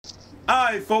All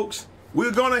right, folks,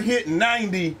 we're gonna hit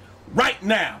 90 right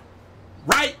now.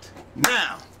 Right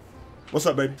now. What's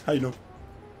up, baby? How you doing?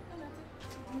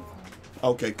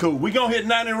 Okay, cool. We're gonna hit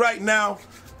 90 right now.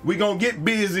 We're gonna get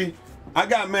busy. I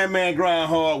got Man Grind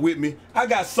Hard with me. I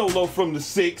got Solo from the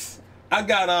 6. I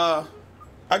got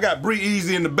Bree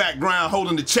Eazy in the background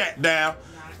holding the chat down.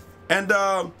 And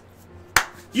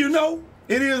you know,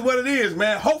 it is what it is,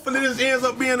 man. Hopefully this ends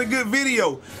up being a good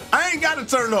video. I ain't got to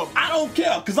turn up. I don't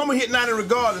care, because I'm going to hit 90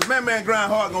 regardless. Man Grind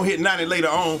Hard going to hit 90 later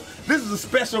on. This is a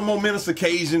special momentous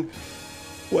occasion.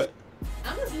 What?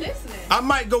 I'm just listening. I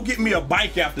might go get me a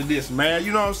bike after this, man.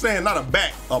 You know what I'm saying? Not a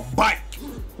back, a bike.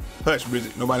 Hush,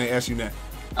 Bridget. Nobody asked you that.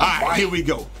 All right, here we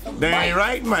go. That ain't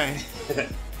right, man.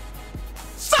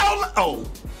 Solo. Oh,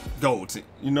 Gold.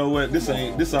 You know what? This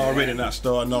already not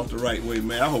starting off the right way,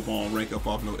 man. I hope I don't rank up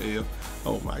off no L.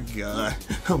 Oh my God.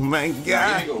 Oh my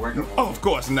God. Oh, of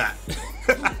course not.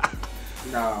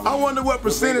 Nah, I wonder what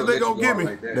percentage they gonna give me.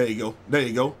 Like there you go. There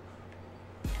you go.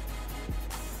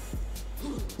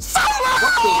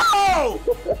 Solo!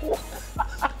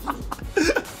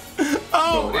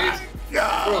 Oh my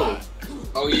God. Bro.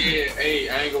 Oh yeah. Hey,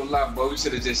 I ain't gonna lie, bro. We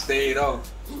should have just stayed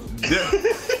off.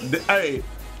 Hey.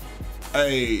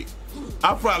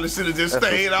 I probably should have just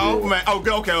stayed off, man.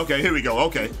 Okay. Here we go.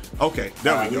 Okay.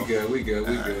 There we go. We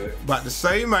good. About to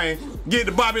say, man, get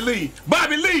to Bobby Lee.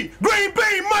 Bobby Lee, Green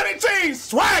Bean, Money Team,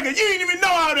 Swagger. You didn't even know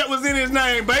all that was in his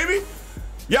name, baby.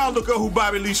 Y'all look up who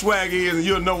Bobby Lee Swagger is, and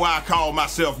you'll know why I call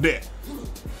myself that.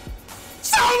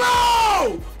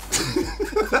 Solo!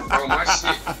 Bro, my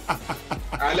shit.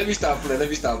 All right, let me stop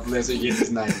playing so you get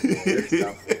this 90.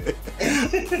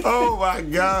 Oh my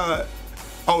God.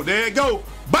 Oh, there it go.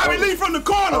 Bobby Lee from the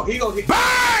corner. Oh, he gonna hit.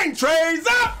 Bang! Trades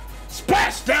up.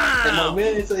 Splash down. And my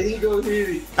man said he gonna hit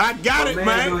it. I got it,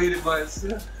 man. Gonna hit it by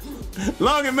himself.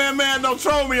 Long as man don't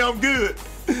troll me, I'm good.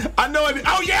 I know it.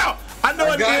 Oh yeah. I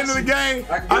know at the end of the game.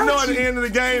 I know at the end of the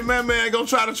game, man gonna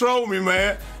try to troll me,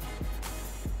 man.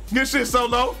 Good shit,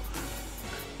 Solo.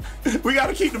 We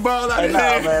gotta keep the ball out of here.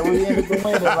 Man, we in the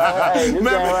winning, man. Hey, this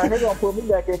guy right here gonna put me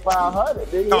back at 500.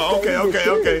 Nigga. Oh, okay.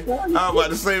 I was about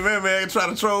to say, man try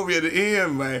to troll me at the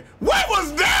end, man. What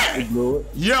was that?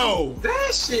 Yo.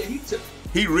 That shit,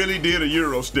 he really did a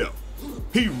Euro step.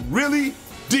 He really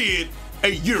did a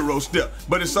Euro step.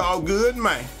 But it's all good,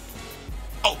 man.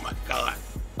 Oh my God.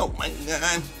 Oh my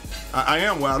God. I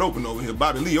am wide open over here.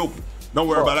 Bobby Lee open. Don't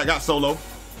worry about it. I got Solo.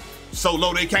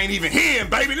 Solo, they can't even hear him,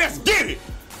 baby. Let's get it.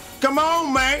 Come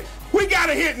on, man. We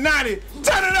gotta hit 90.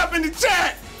 Turn it up in the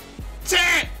chat.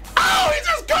 Chat. Oh, he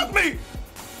just cooked me.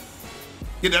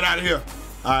 Get that out of here.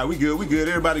 All right, we good.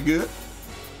 Everybody good.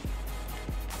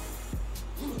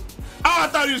 Oh, I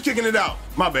thought he was kicking it out.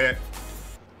 My bad.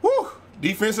 Whew.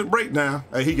 Defensive breakdown.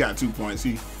 Hey, he got 2 points.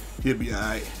 He'll be all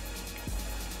right.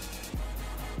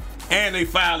 And they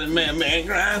fouling Man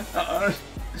Grind.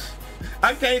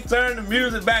 I can't turn the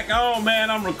music back on,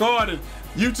 man. I'm recording.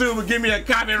 YouTube will give me a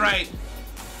copyright.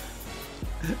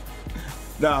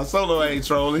 Nah, Solo ain't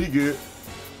trolling. He good.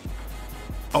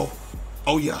 Oh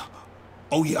yeah.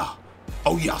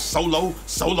 Solo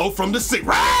from the 6.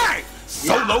 Right!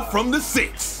 Solo from the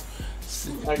 6.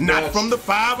 Not from the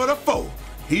 5 or the 4.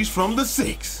 He's from the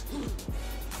 6.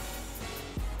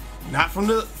 Not from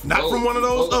one of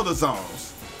those other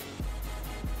zones.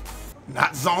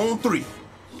 Not zone 3.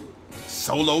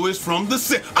 Solo is from the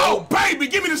 6. Oh, baby,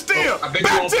 give me the steal.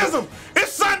 Baptism.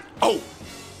 It's Sun. Oh.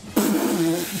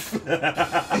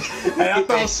 Hey, I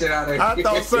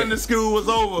thought Sunday school was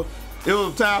over. It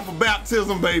was time for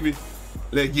baptism, baby.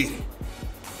 Let's get it.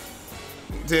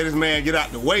 Tell this man get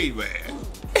out the way, man.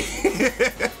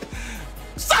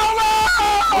 Solo!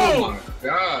 Oh my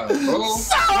God, bro.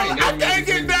 Solo! I can't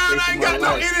get down. I ain't got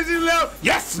no energy left.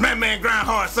 Yes, man Grind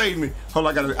Hard saved me. Hold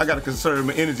on, I gotta conserve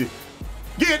my energy.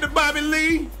 Get to Bobby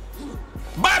Lee.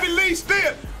 Bobby Lee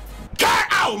still. Got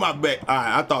out my back. All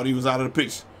right, I thought he was out of the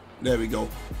picture. There we go.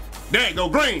 There you go,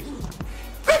 Green.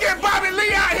 Look at Bobby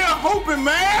Lee out here hoping,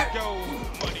 man.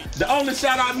 The only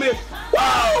shot I missed.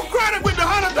 Whoa, Chronic with the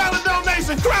 $100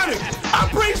 donation. Chronic, I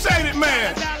appreciate it,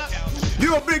 man.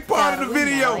 You a big part of the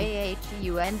video.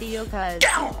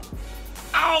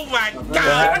 Oh my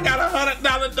God, I got a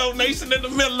 $100 donation in the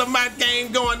middle of my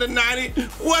game going to 90.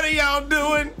 What are y'all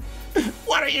doing?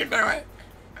 What are you doing?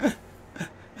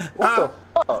 What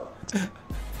the fuck?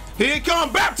 Here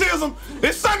come baptism.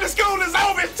 It's Sunday school is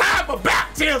over. It's time for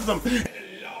baptism. And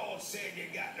the Lord said you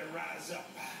got to rise up.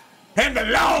 And the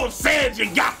Lord said you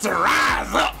got to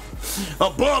rise up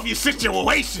above your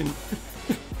situation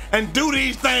and do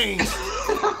these things.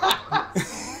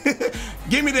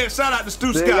 Give me that shout out to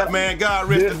Stu Scott, man. God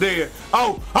rest the dead.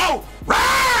 Oh,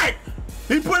 right.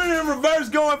 He put it in reverse,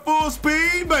 going full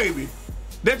speed, baby.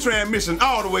 That transmission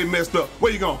all the way messed up.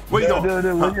 Where you going? Where you going?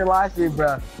 Dude, what's your live stream,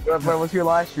 bro? What's your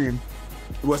live stream?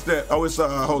 What's that? Oh, it's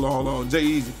hold on.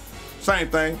 Eazy. Same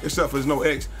thing, except for there's no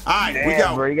X. All right, Damn, we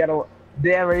got. Bro, you got a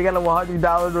 $100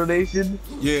 donation.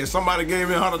 Yeah, somebody gave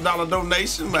me a $100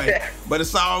 donation, man. But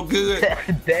it's all good.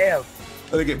 Damn.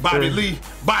 Look at Bobby Lee.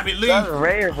 Bobby Lee. That's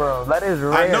rare, bro. That is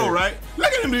rare. I know, right?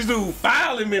 Look at him, this dude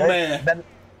filing me, man. That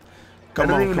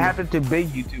doesn't even happen to big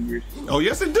YouTubers. Oh,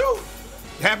 yes, it do.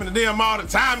 It happen to them all the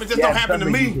time. It just don't happen to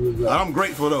me. I'm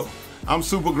grateful, though. I'm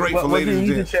super grateful, ladies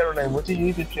and gentlemen. What's your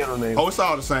YouTube channel name? Oh, it's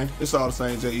all the same. It's all the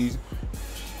same, J Eazy.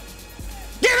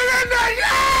 Get it in there!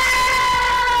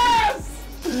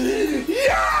 Yes!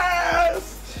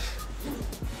 Yes!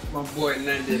 My boy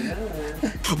 99.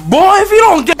 Boy, if you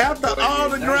don't get after all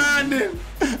the grinding,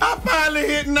 I finally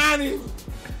hit 90.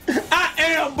 I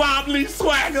am Bob Lee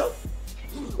Swagger.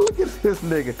 Look at this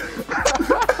nigga.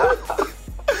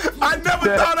 I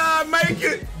never thought I'd make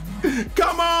it.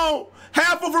 Come on,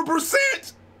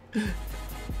 0.5%.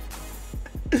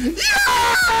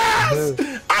 Yes!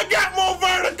 I got more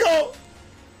vertical.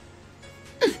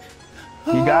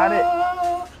 You got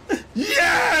it?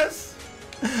 Yes!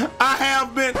 I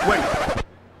have been. Wait.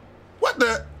 What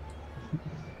the?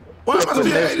 Why am I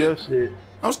still 80?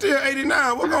 I'm still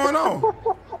 89. What's going on?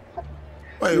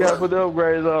 Wait, you gotta put the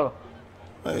upgrades on.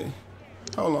 Hey,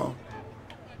 hold on.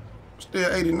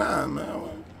 Still 89,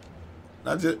 man.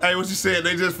 Hey, what you said?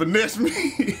 They just finessed me.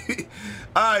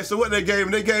 All right, so what they gave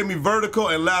me? They gave me vertical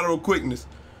and lateral quickness.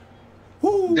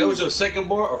 Woo. That was your second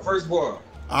bar or first bar?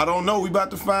 I don't know. We about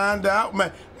to find out,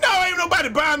 man. No, ain't nobody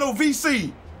buying no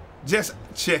VC. Just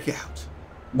check out.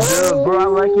 Dude, bro, I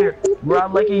like your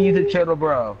YouTube channel,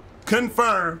 bro.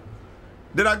 Confirm.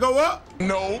 Did I go up?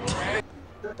 No.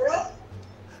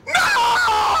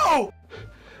 No!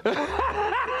 I'm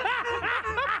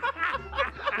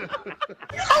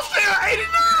still 89!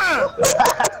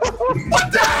 What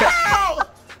the hell?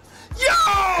 Yo!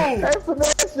 Hey,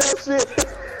 finesse that shit.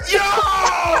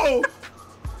 Yo!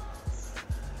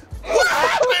 What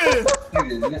happened?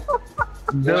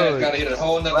 Dude, gotta hit a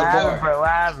whole nother bar. Bro, what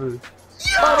happened?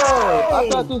 Yo! I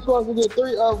thought you were supposed to get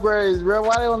 3 upgrades, bro.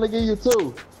 Why they only give you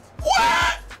 2?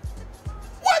 What?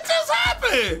 What just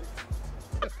happened?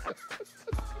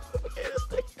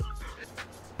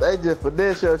 They just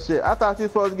finesse your shit. I thought you were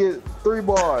supposed to get 3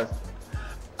 bars.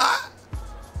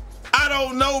 I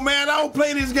don't know, man. I don't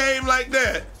play this game like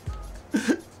that.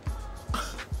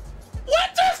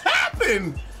 What just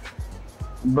happened?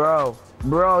 Bro,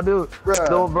 dude.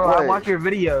 Bro, I watch your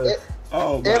videos.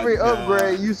 Every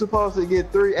upgrade, you supposed to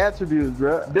get 3 attributes,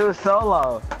 bro. Dude,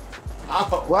 solo.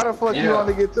 Oh. Why the fuck you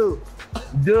only get 2?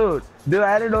 Dude,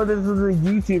 I didn't know this was a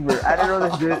YouTuber. I didn't know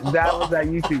that was a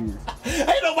YouTuber.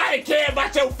 Ain't nobody care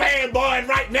about your fanboy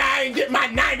right now. I ain't get my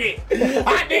 90.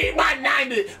 I need my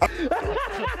 90.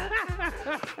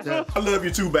 I love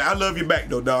you too, man. I love you back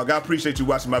though, dog. I appreciate you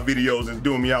watching my videos and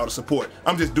doing me all the support.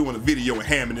 I'm just doing a video and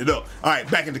hamming it up. All right,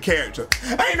 back into character.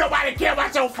 Ain't nobody care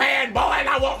about your fanboy and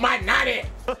I want my 90.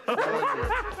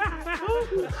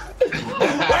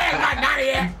 Where's my 90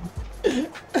 at?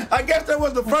 I guess that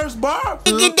was the first bar.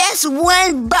 Nigga, that's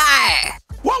 1 bar.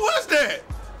 What was that?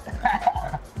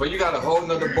 But you got a whole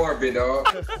nother bar, big dog.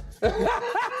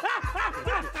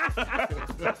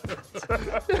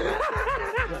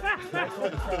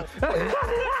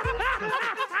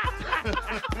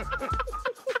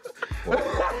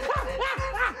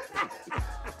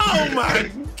 Oh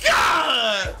my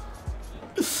God!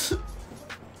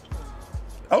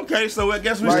 Okay, so I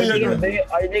guess we still. Are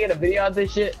you making a video on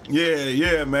this shit?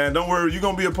 Yeah, man. Don't worry, you're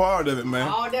gonna be a part of it, man.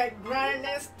 All that grinding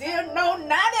and still no 90.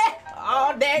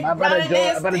 All that I'm grinding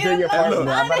and about to do still your part, no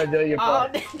man. I'm about to 90. do your All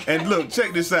part. that. And look,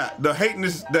 check this out. The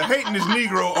hatingest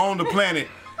Negro on the planet.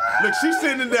 Look, she's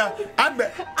sitting there. I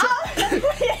bet.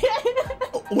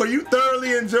 Were you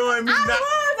thoroughly enjoying me? I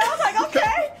was like,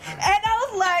 okay. And I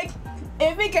was like,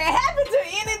 if it can happen to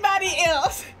anybody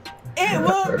else, it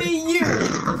will be you.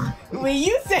 When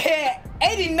you said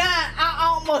 89, I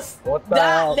almost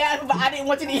died laughing, but I didn't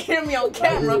want you to hear me on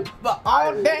camera. But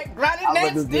all that grinding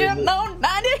and still no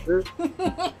 90.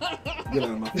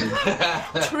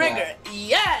 Trigger,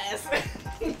 yes.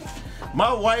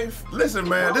 My wife, listen,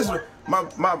 man. This is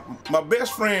my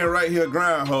best friend right here,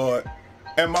 grind hard,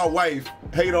 and my wife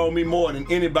hate on me more than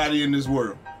anybody in this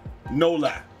world. No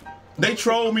lie. They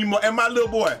troll me more, and my little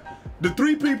boy. The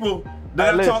 3 people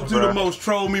that I talk to the most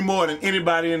troll me more than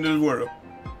anybody in this world.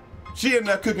 She in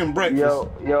there cooking breakfast.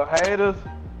 Your haters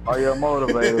are your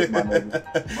motivators, my nigga.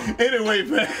 Anyway,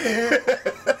 man.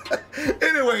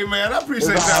 Anyway, man, I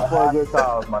appreciate It's all y'all. for a good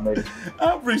cause, my nigga.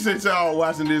 I appreciate y'all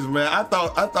watching this, man.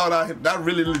 I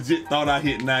really legit thought I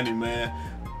hit 90, man.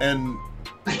 And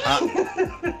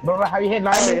But how you hit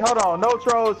 90? Hold on, no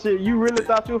troll shit. You really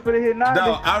thought you were finna hit 90?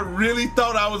 dog, I really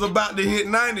thought I was about to hit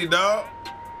 90, dog.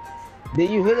 Did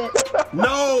you hit it?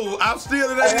 No, I'm still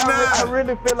at 89. I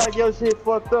really feel like your shit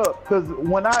fucked up. Cause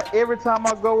every time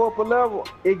I go up a level,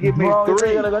 it gives me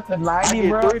three. You gotta go to 90, I get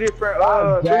bro. three different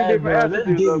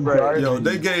attributes upgrades. Yo,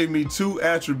 they gave me 2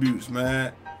 attributes,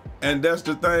 man. And that's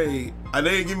the thing. They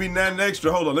didn't give me nothing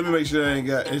extra. Hold on, let me make sure I ain't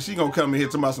got. And she gonna come in here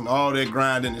talking about some all that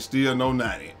grinding and still no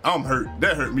 90. I'm hurt.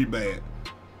 That hurt me bad.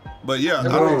 But yeah,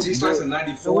 He starts at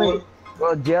 94.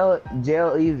 Well, jail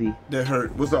Eazy. that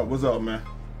hurt. What's up, man?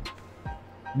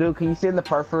 Dude, can you sit in the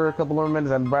park for a couple more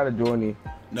minutes? I'm about to join you.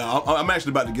 No, I'm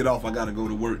actually about to get off. I gotta go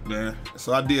to work, man.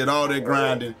 So I did all that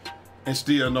grinding and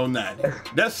still no 90.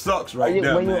 That sucks right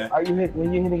there, man.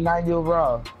 When you hitting 90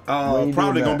 overall?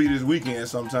 Probably gonna be this weekend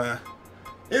sometime.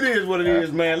 It is what it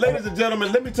is, man. Ladies and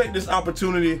gentlemen, let me take this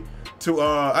opportunity to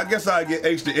I guess I get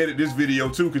H to edit this video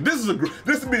too, cause this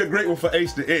would be a great one for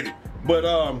H to edit. But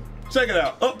check it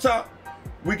out. Up top,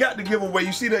 we got the giveaway.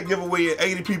 You see that giveaway at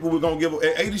 80 people? We're gonna give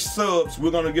at 80 subs.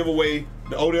 We're gonna give away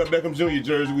the Odell Beckham Jr.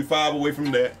 jersey. We 5 away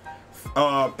from that.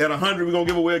 At 100, we're gonna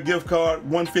give away a gift card.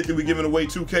 150, we're giving away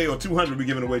 2K, or 200, we're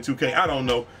giving away 2K. I don't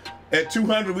know. At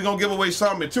 200, we're gonna give away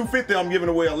something. At 250, I'm giving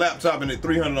away a laptop, and at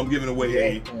 300, I'm giving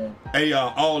away a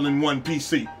all-in-one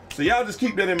PC. So y'all just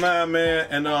keep that in mind, man.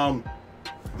 And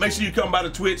make sure you come by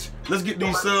the Twitch. Let's get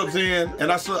these subs in.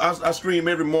 And I stream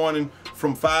every morning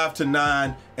from 5 to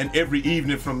 9, and every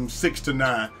evening from 6 to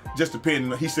 9. Just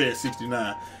depending. He said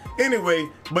 69. Anyway,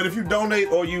 but if you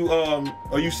donate or you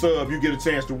sub, you get a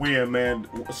chance to win, man.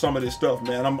 Some of this stuff,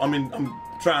 man. I'm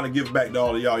trying to give back to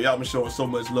all of y'all. Y'all been showing so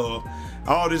much love.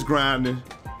 All this grinding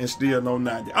and still no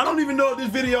 90. I don't even know if this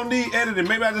video need editing.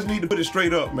 Maybe I just need to put it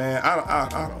straight up, man. I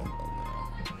don't know.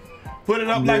 Put it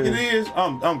up like it is.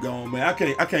 I'm gone, man. I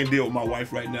can't deal with my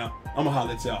wife right now. I'ma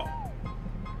holler at y'all.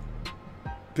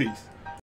 Peace.